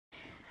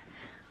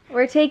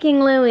We're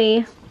taking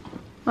Louie,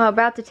 well,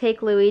 about to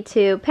take Louie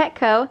to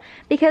Petco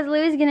because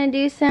Louie's gonna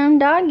do some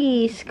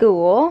doggy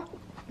school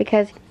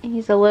because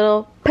he's a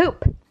little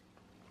poop.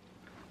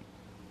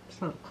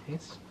 It's not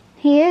nice.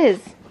 He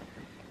is.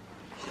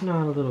 You're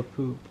not a little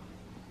poop.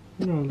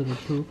 You're not a little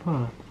poop,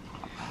 huh?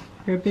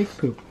 You're a big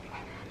poop.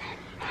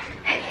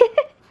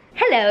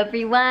 Hello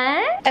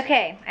everyone.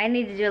 Okay, I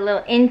need to do a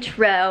little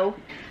intro.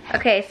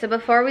 Okay, so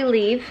before we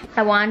leave,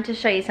 I wanted to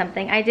show you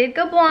something. I did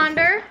go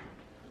blonder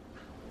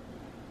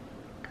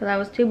because I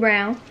was too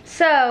brown.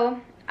 So,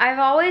 I've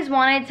always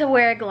wanted to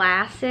wear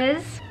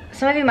glasses.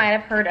 Some of you might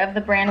have heard of the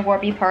brand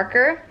Warby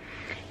Parker,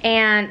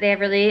 and they have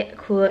really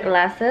cool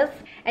glasses.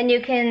 And you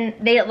can,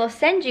 they'll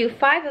send you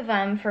 5 of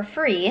them for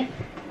free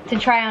to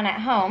try on at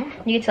home.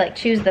 You get to like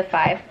choose the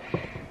 5.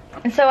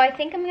 And so I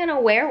think I'm gonna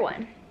wear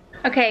one.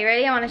 Okay,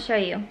 ready? I wanna show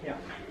you. Yeah.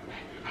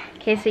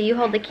 Okay, so you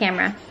hold the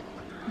camera.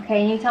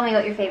 Okay, and you tell me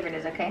what your favorite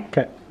is, okay?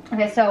 Okay.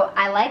 Okay, so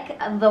I like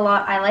the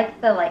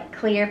like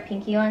clear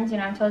pinky ones, you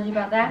know I told you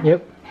about that?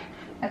 Yep.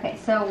 Okay,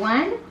 so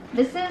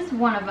this is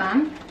one of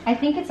them. I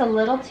think it's a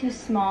little too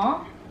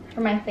small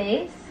for my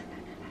face.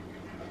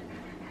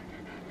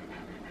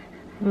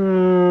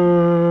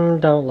 Don't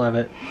love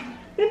it.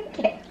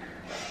 Okay.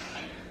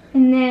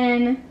 And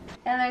then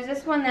there's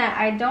this one that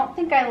I don't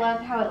think I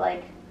love how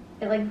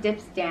it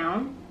dips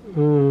down.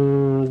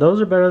 Those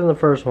are better than the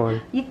first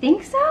one. You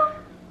think so?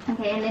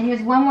 Okay, and then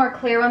here's one more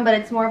clear one, but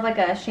it's more of like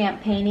a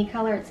champagne-y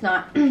color. It's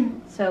not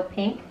so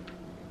pink.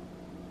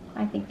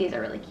 I think these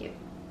are really cute.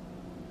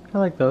 I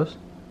like those.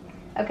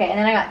 Okay, and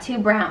then I got 2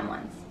 brown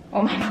ones.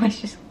 Oh, my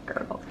voice just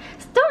gurgled.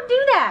 Don't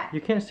do that!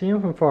 You can't see them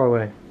from far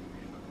away.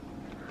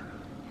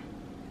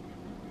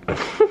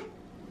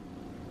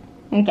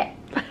 Okay.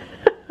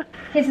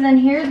 Okay, so then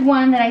here's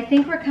one that I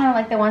think were kind of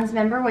like the ones,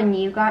 remember when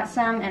you got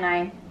some and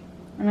I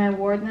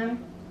wore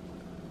them?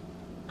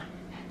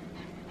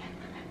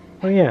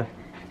 Oh yeah,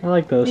 I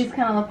like those. These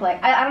kind of look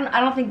like, I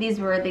don't think these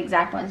were the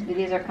exact ones, but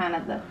these are kind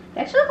of they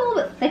actually look a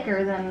little bit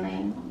thicker than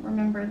I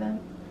remember them.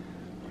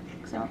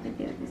 Because I don't think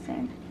they look the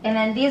same. And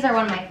then these are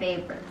one of my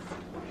favorites,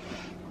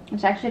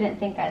 which I actually didn't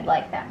think I'd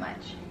like that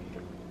much.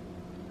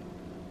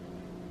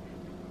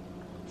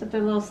 Except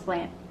they're a little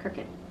slant,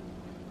 crooked.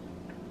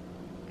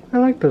 I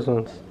like those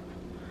ones.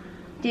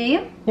 Do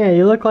you? Yeah,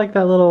 you look like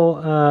that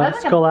little like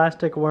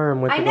scholastic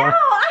worm with I the know,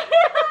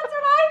 that's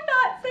what I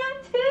thought so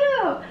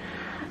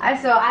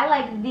too. So I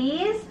like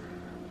these.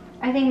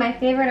 I think my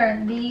favorite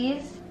are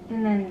these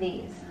and then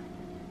these.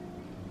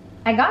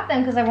 I got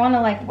them because I want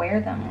to like wear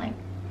them like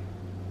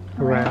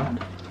around.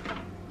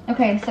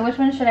 Okay, so which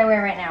one should I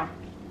wear right now?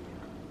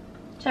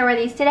 Should I wear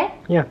these today?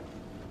 Yeah.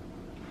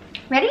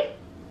 Ready?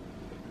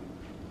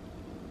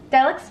 Do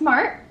I look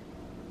smart?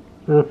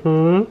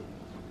 Mm-hmm.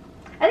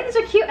 I think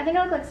these are cute. I think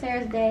I look like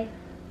Sarah's day.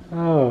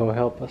 Oh,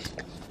 help us.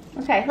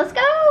 Okay, let's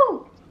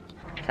go!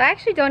 So I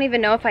actually don't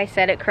even know if I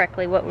said it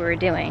correctly what we were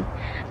doing.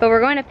 But we're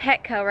going to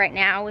Petco right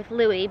now with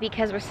Louie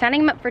because we're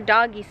sending him up for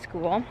doggy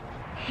school.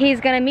 He's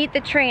gonna meet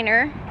the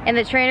trainer, and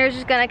the trainer's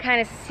just gonna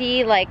kind of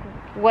see like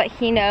what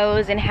he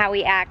knows and how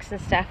he acts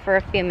and stuff for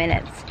a few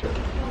minutes.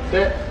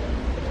 Sit.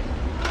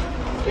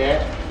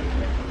 Sit.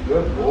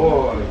 Good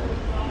boy.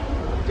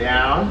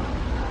 Down.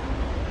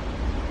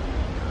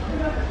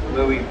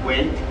 Louie,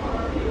 wait.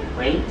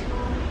 Wait.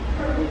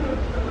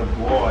 Good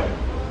boy.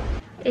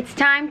 It's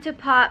time to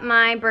pop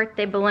my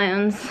birthday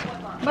balloons.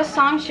 What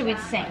song should we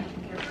sing?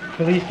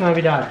 Feliz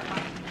Navidad.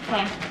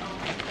 Okay.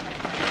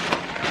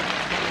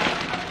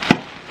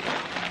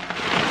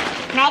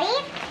 Ready?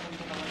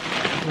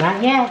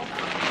 Not yet.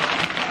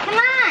 Come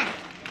on.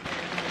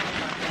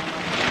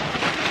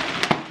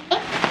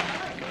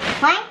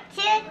 1,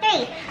 2,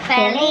 3.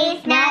 Feliz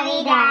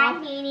Navidad.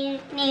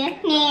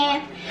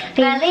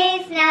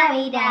 Feliz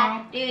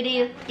Navidad. Do.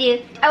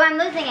 Oh, I'm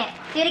losing it.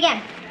 Do it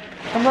again.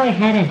 I'm already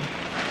headed.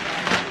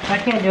 I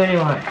can't do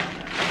anymore.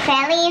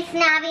 Feliz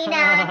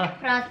Navidad.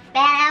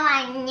 Prospero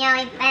año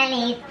y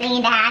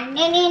felicidad.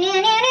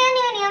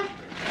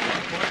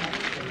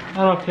 I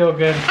don't feel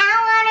good. I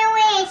wanna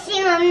wish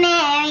you a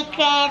Merry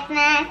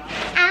Christmas.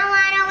 I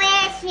wanna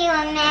wish you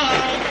a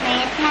Merry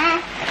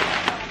Christmas.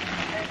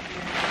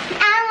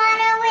 I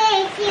wanna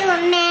wish you a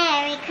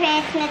Merry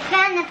Christmas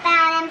from the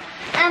bottom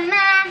of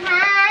my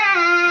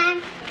heart.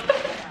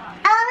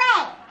 Oh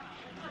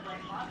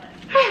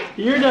wait.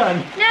 You're done.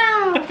 No.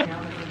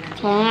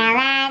 Tale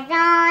as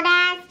old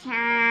as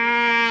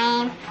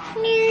time.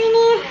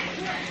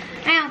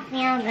 I don't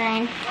feel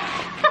good.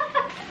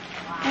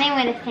 I think I'm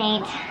gonna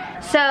faint.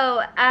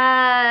 So,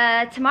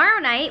 tomorrow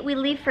night we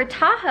leave for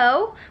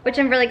Tahoe, which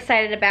I'm really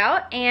excited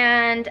about,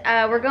 and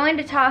we're going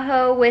to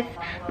Tahoe with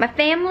my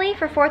family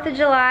for 4th of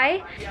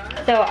July.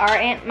 So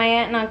my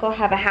aunt and uncle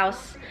have a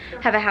house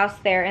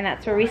there, and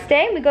that's where we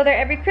stay. We go there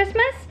every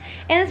Christmas,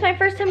 and it's my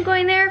first time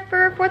going there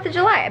for 4th of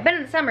July. I've been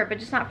in the summer, but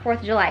just not 4th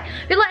of July.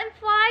 You're letting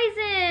flies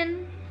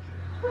in.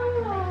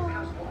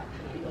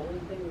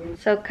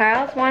 So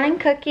Kyle's wanting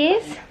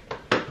cookies,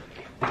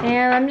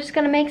 and I'm just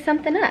gonna make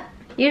something up.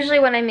 Usually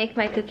when I make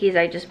my cookies,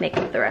 I just make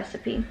up the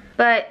recipe.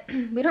 But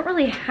we don't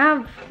really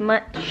have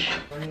much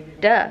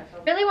stuff.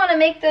 Really want to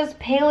make those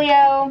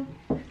paleo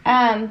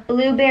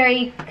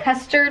blueberry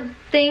custard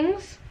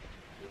things.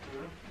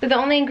 But the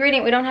only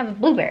ingredient we don't have is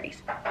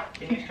blueberries.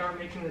 Can you start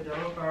making the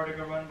dough if I were to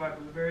go run and buy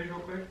blueberries real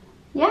quick?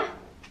 Yeah.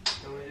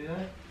 Can we do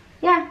that?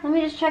 Yeah, let me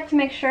just check to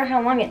make sure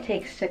how long it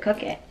takes to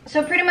cook it.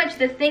 So pretty much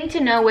the thing to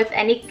know with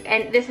any,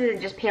 and this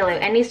isn't just paleo,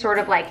 any sort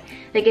of like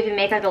if you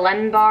make like a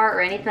lemon bar or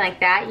anything like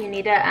that, you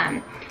need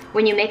to,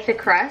 when you make the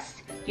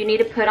crust, you need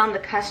to put on the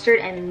custard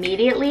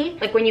immediately.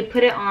 Like when you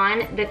put it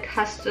on, the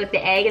custard, like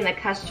the egg and the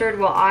custard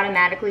will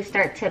automatically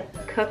start to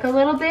cook a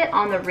little bit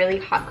on the really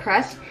hot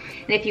crust.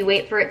 And if you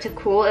wait for it to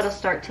cool, it'll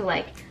start to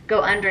like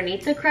go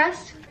underneath the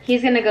crust.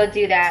 He's gonna go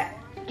do that,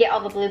 get all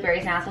the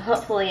blueberries now, so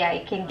hopefully I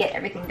can get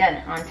everything done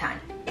on time.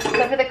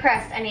 So for the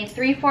crust, I need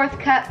 3/4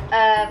 cup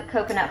of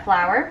coconut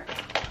flour.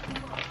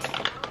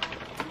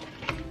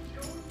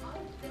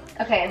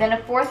 Okay, then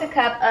 1/4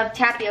 cup of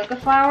tapioca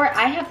flour.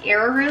 I have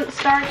arrowroot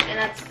starch, and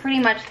that's pretty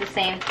much the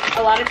same.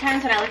 A lot of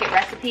times when I look at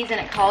recipes and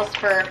it calls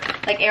for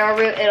like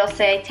arrowroot, it'll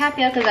say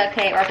tapioca's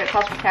okay, or if it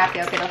calls for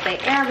tapioca, it'll say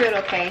arrowroot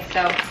okay,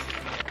 so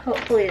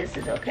hopefully this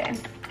is okay.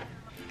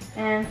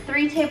 And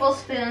 3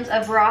 tablespoons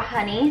of raw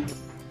honey.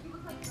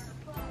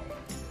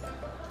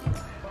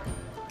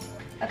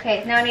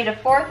 Okay, now I need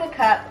 1/4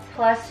 cup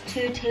plus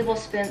 2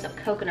 tablespoons of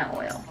coconut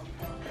oil.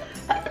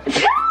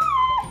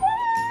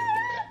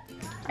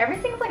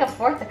 Everything's like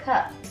 1/4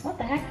 cup. What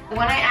the heck?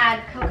 When I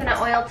add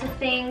coconut oil to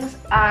things,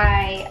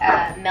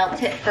 I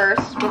melt it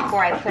first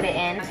before I put it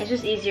in. It's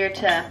just easier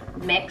to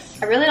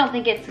mix. I really don't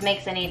think it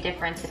makes any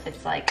difference if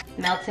it's like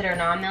melted or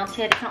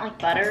non-melted. It's not like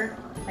butter,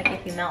 like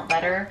if you melt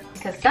butter.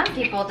 Because some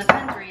people,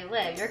 depends where you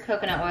live, your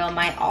coconut oil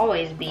might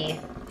always be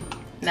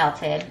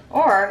melted,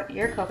 or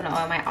your coconut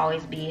oil might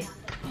always be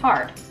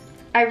hard.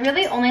 I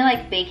really only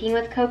like baking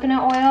with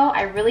coconut oil.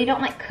 I really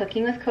don't like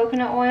cooking with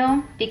coconut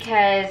oil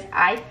because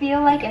I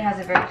feel like it has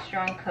a very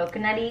strong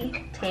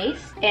coconutty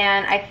taste,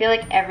 and I feel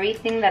like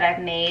everything that I've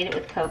made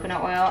with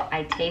coconut oil,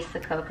 I taste the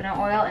coconut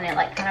oil and it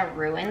like kind of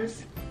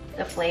ruins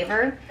the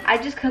flavor. I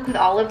just cook with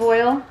olive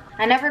oil.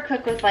 I never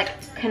cook with like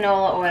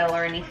canola oil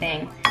or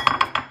anything,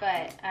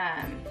 but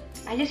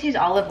I just use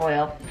olive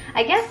oil.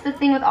 I guess the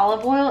thing with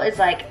olive oil is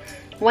like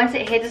once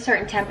it hits a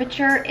certain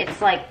temperature, it's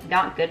like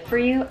not good for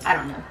you. I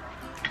don't know.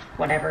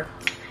 Whatever.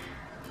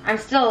 I'm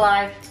still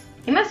alive.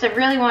 You must have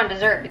really wanted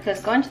dessert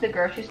because going to the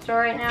grocery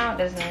store right now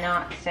does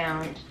not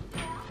sound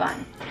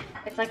fun.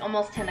 It's like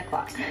almost 10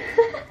 o'clock.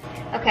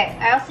 Okay,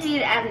 I also need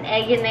to add an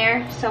egg in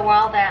there. So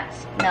while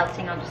that's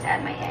melting, I'll just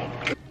add my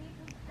egg.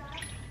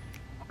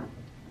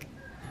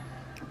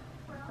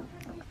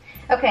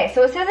 Okay,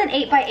 so it says an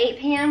 8 by 8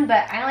 pan,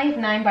 but I only have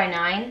 9 by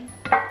 9.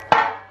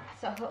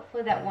 So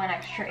hopefully that 1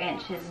 extra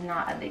inch is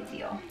not a big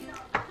deal.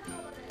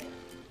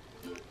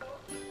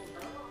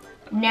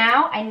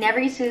 Now, I never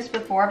used to do this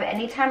before, but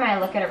anytime I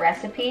look at a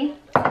recipe,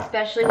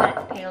 especially when it's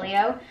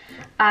paleo,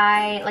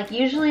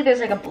 usually there's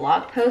like a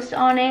blog post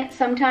on it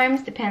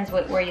sometimes, depends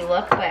where you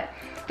look, but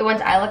the ones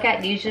I look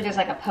at, usually there's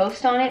like a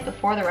post on it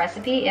before the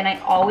recipe, and I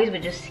always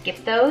would just skip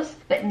those,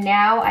 but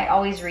now I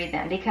always read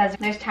them because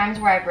there's times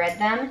where I've read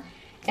them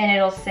and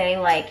it'll say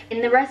like,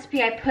 in the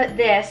recipe I put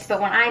this,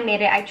 but when I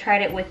made it, I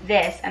tried it with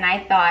this, and I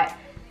thought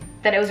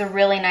that it was a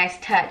really nice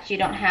touch. You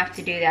don't have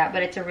to do that,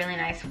 but it's a really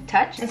nice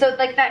touch. And so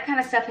like that kind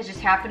of stuff has just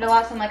happened a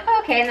lot, so I'm like, oh,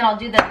 okay, and then I'll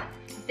do the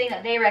thing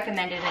that they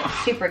recommended, and it's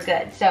super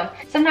good. So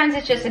sometimes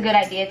it's just a good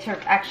idea to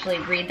actually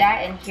read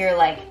that and hear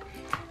like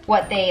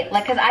what they,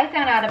 like, cause I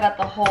found out about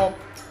the whole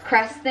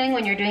crust thing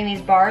when you're doing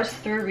these bars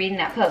through reading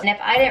that post. And if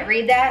I didn't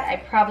read that, I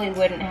probably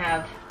wouldn't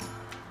have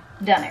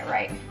done it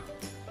right.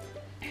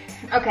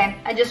 Okay,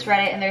 I just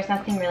read it and there's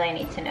nothing really I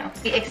need to know.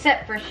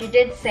 Except for she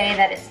did say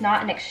that it's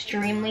not an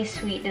extremely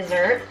sweet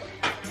dessert.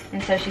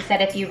 And so she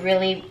said if you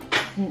really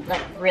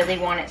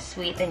want it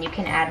sweet, then you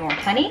can add more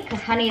honey,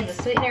 because honey is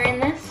a sweetener in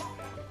this.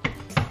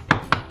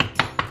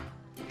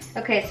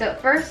 Okay, so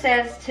it first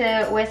says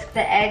to whisk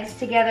the eggs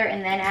together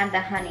and then add the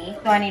honey.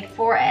 So I need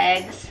 4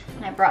 eggs,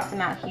 and I brought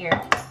them out here.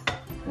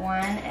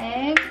 1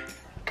 egg,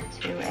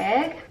 2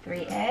 egg,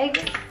 3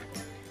 egg,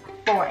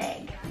 4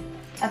 egg.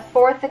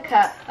 1/4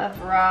 cup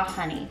of raw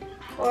honey.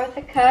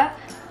 1/4 cup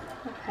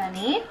of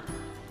honey.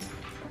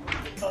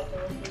 Is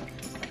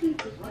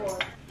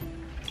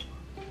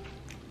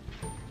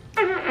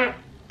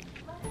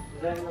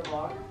that in the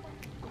block?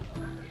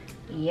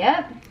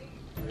 Yep.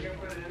 Are you gonna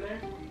put it in there?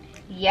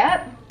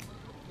 Yep.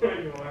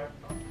 There you are.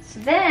 So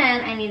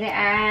then I need to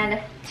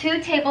add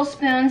 2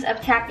 tablespoons of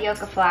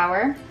tapioca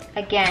flour.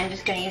 Again,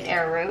 just gonna use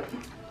arrowroot.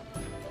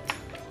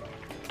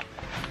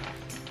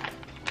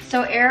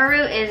 So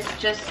arrowroot is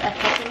just a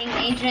thickening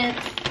agent.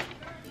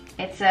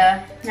 It's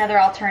another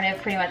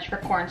alternative pretty much for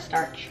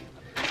cornstarch.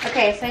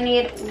 Okay, so I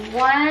need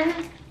 1,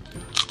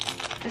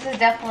 this is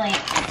definitely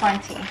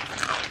plenty.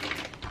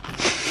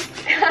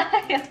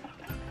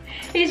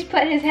 He just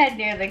put his head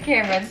near the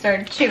camera and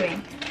started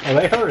chewing. Oh,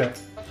 they heard it.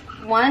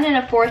 1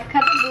 1/4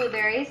 cup of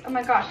blueberries. Oh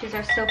my gosh, these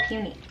are so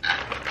puny.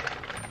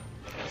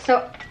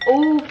 So,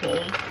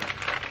 okay.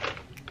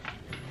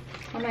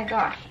 Oh my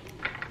gosh,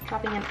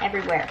 dropping them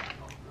everywhere.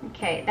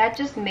 Okay, that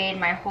just made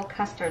my whole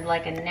custard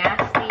like a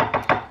nasty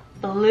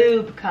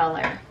blue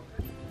color.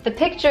 The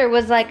picture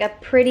was like a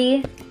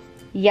pretty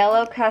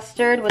yellow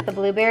custard with the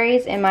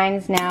blueberries, and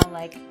mine's now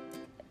like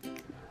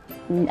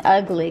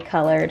ugly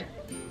colored.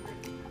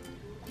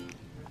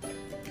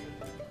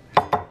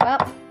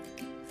 Well,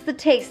 it's the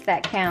taste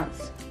that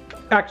counts.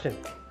 Action.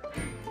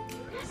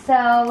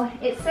 So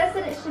it says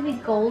that it should be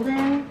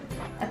golden.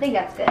 I think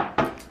that's good.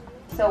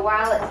 So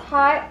while it's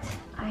hot,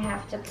 I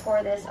have to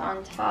pour this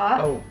on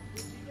top. Oh.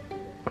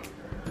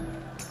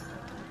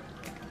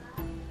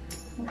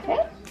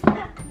 Okay.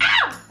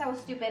 Ow! That was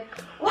stupid.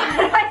 Why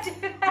did I do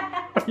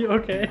that? Are you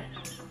okay?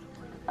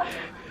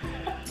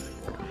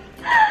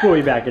 We'll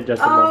be back in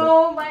just a moment.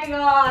 Oh my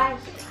gosh.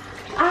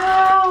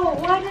 Ow!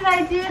 Why did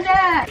I do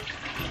that?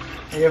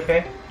 Are you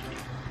okay?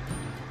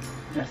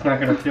 That's not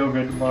gonna feel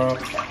good tomorrow.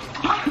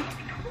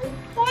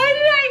 Why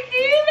did I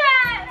do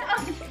that?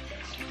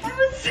 That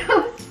was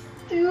so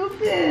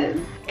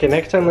stupid. Okay,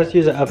 next time let's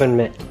use an oven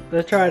mitt.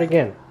 Let's try it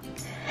again.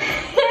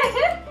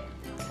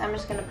 So I'm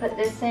just gonna put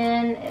this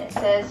in. It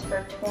says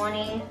for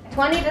 20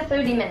 to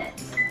 30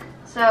 minutes.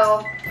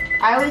 So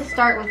I always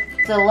start with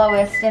the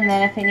lowest, and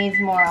then if it needs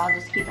more, I'll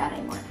just keep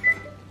adding more.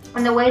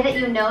 And the way that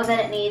you know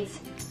that it needs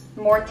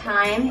more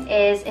time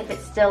is if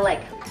it's still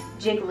like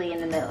jiggly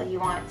in the middle. You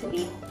want it to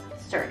be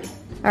sturdy.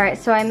 All right,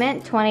 so I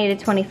meant 20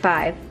 to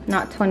 25,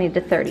 not 20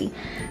 to 30.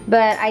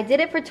 But I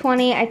did it for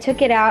 20, I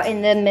took it out,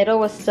 and the middle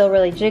was still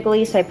really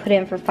jiggly, so I put it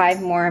in for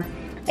 5 more,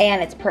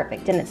 and it's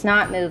perfect, and it's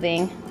not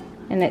moving,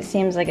 and it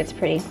seems like it's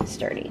pretty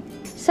sturdy.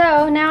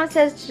 So now it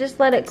says to just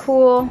let it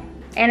cool,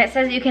 and it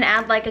says you can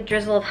add like a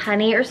drizzle of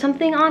honey or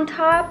something on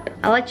top.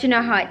 I'll let you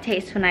know how it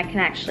tastes when I can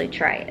actually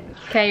try it.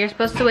 Okay, you're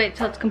supposed to wait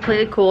till it's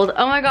completely cooled.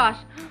 Oh my gosh,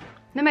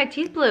 then my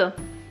teeth blew.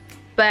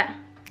 But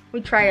we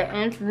tried it,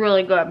 and it's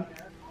really good.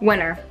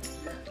 Winner.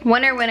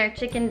 Winner, winner,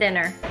 chicken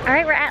dinner. All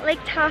right, we're at Lake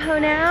Tahoe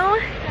now.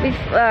 We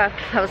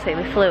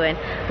flew in.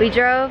 We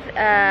drove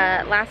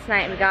last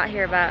night and we got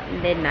here about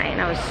midnight,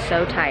 and I was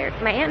so tired.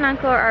 My aunt and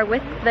uncle are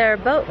with their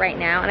boat right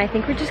now, and I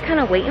think we're just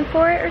kind of waiting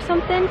for it or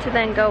something to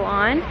then go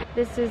on.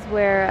 This is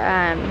where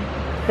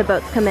the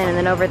boats come in, and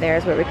then over there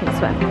is where we can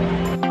swim.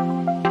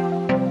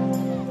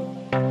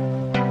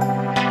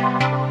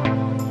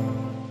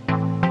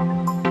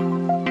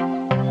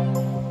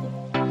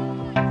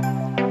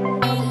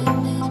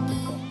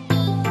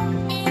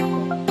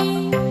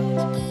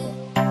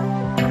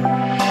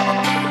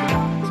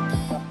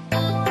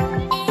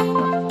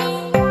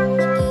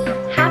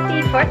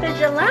 Happy 4th of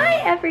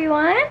July,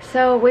 everyone.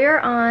 So we're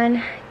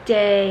on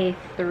day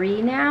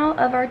 3 now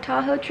of our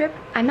Tahoe trip.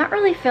 I'm not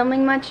really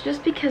filming much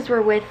just because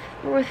we're with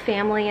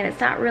family, and it's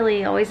not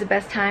really always the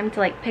best time to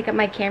like pick up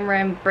my camera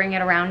and bring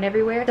it around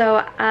everywhere. So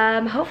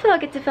hopefully I'll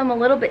get to film a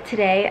little bit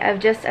today of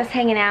just us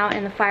hanging out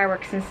and the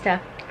fireworks and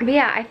stuff. But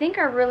yeah, I think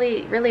our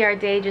our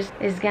day just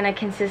is gonna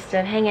consist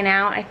of hanging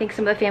out. I think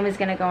some of the family's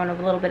gonna go on a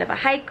little bit of a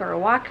hike or a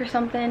walk or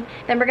something.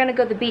 Then we're gonna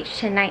go to the beach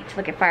tonight to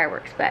look at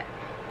fireworks, but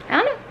I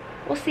don't know.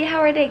 We'll see how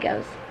our day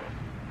goes.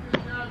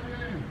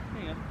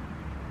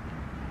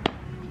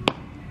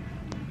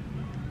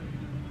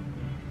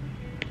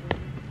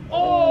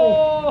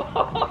 Oh!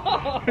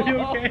 Are you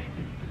okay?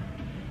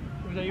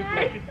 Was that your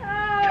face?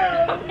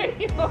 Are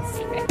you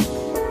okay?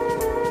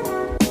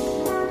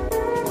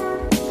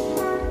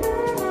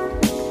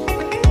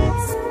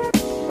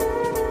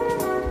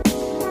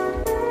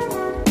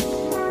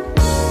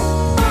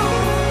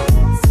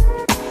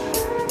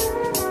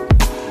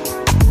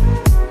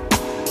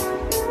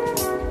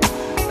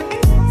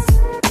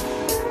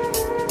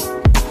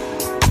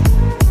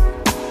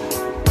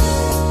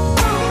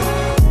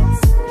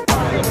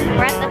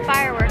 We're at the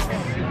fireworks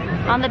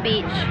on the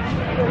beach,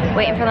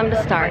 waiting for them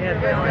to start.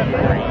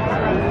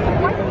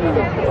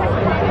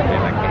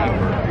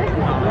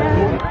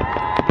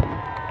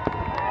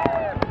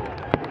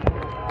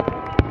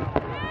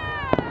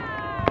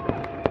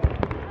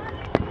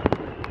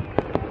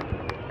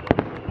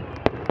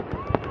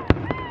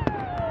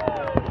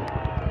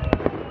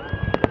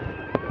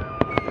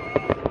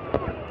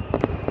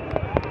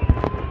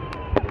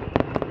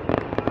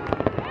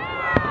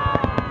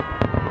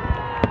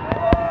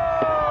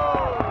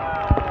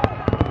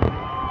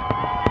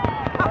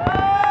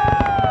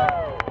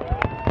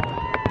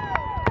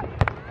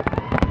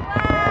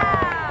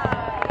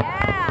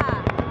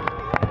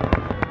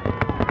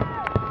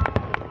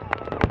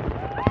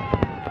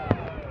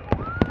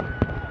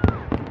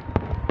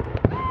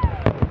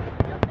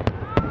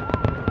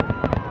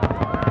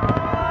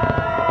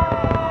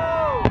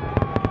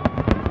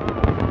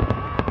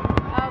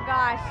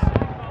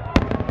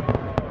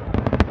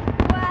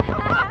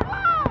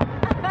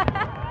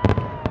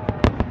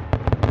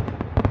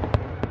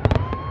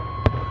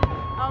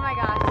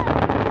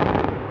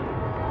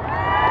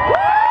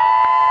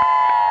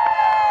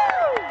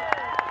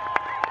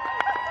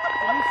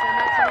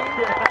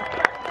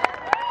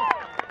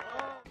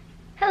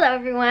 Hello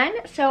everyone.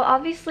 So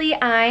obviously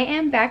I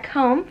am back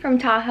home from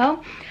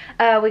Tahoe.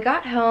 We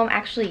got home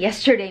actually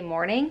yesterday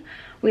morning.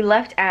 We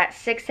left at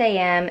 6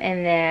 a.m.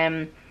 and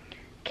then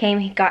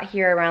got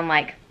here around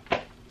like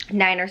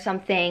 9 or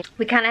something.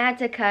 We kind of had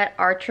to cut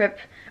our trip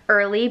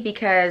early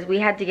because we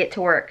had to get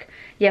to work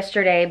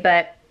yesterday,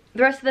 but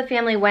the rest of the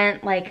family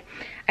went, like,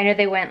 I know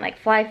they went like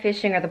fly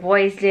fishing, or the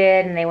boys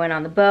did, and they went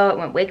on the boat,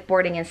 went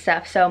wakeboarding and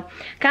stuff. So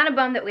kind of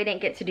bummed that we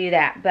didn't get to do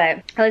that,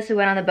 but at least we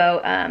went on the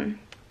boat.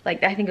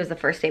 Like, I think it was the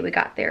first day we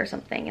got there or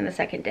something, and the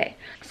second day.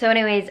 So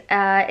anyways,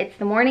 it's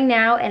the morning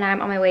now, and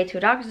I'm on my way to a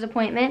doctor's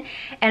appointment,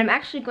 and I'm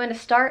actually going to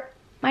start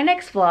my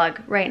next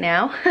vlog right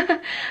now.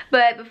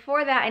 But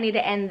before that, I need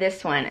to end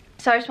this one.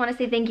 So I just want to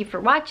say thank you for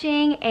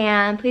watching,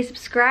 and please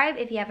subscribe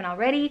if you haven't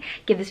already.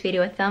 Give this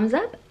video a thumbs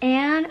up,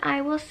 and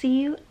I will see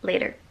you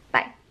later.